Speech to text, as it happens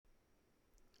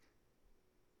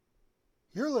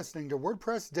You're listening to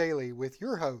WordPress Daily with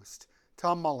your host,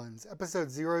 Tom Mullins,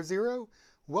 episode 00.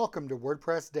 Welcome to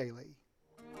WordPress Daily.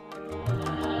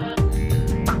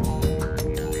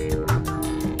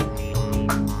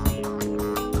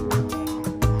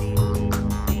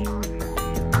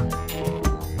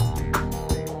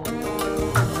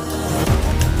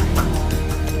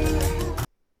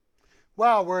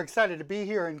 Wow, we're excited to be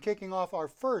here and kicking off our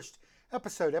first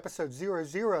episode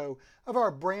 00 of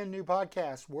our brand new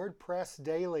podcast, WordPress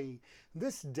Daily.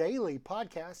 This daily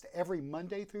podcast, every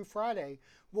Monday through Friday,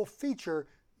 will feature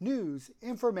news,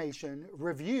 information,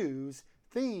 reviews,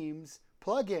 themes,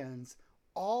 plugins,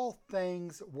 all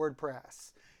things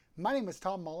WordPress. My name is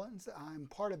Tom Mullins. I'm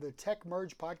part of the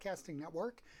TechMerge Podcasting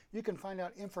Network. You can find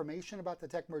out information about the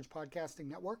TechMerge Podcasting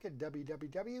Network at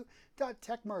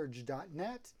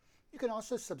www.techmerge.net. You can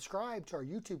also subscribe to our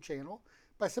YouTube channel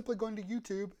by simply going to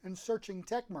YouTube and searching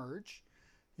TechMerge.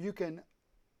 You can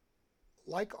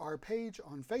like our page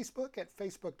on Facebook at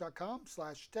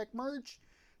facebook.com/TechMerge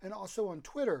and also on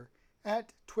Twitter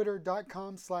at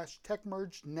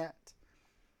twitter.com/TechMergeNet.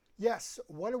 Yes,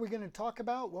 what are we going to talk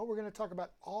about? Well, we're going to talk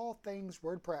about all things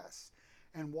WordPress.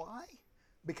 And why?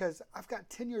 Because I've got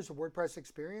 10 years of WordPress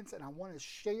experience and I want to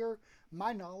share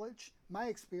my knowledge, my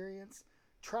experience,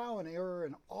 trial and error,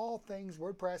 and all things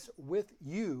WordPress with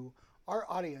you, our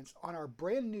audience, on our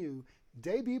brand new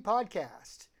debut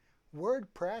podcast,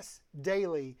 WordPress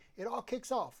Daily. It all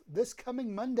kicks off this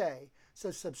coming Monday.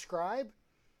 So subscribe,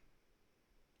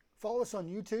 follow us on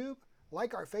YouTube,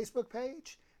 like our Facebook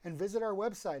page, and visit our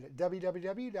website at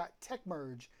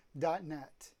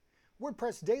www.techmerge.net.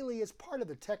 WordPress Daily is part of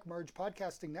the TechMerge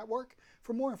Podcasting Network.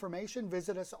 For more information,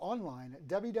 visit us online at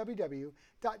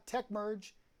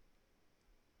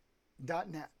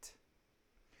www.techmerge.net.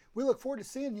 We look forward to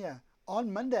seeing you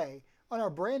on Monday on our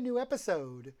brand new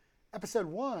episode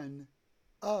 1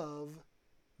 of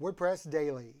WordPress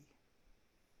Daily.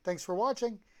 Thanks for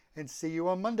watching and see you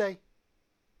on Monday.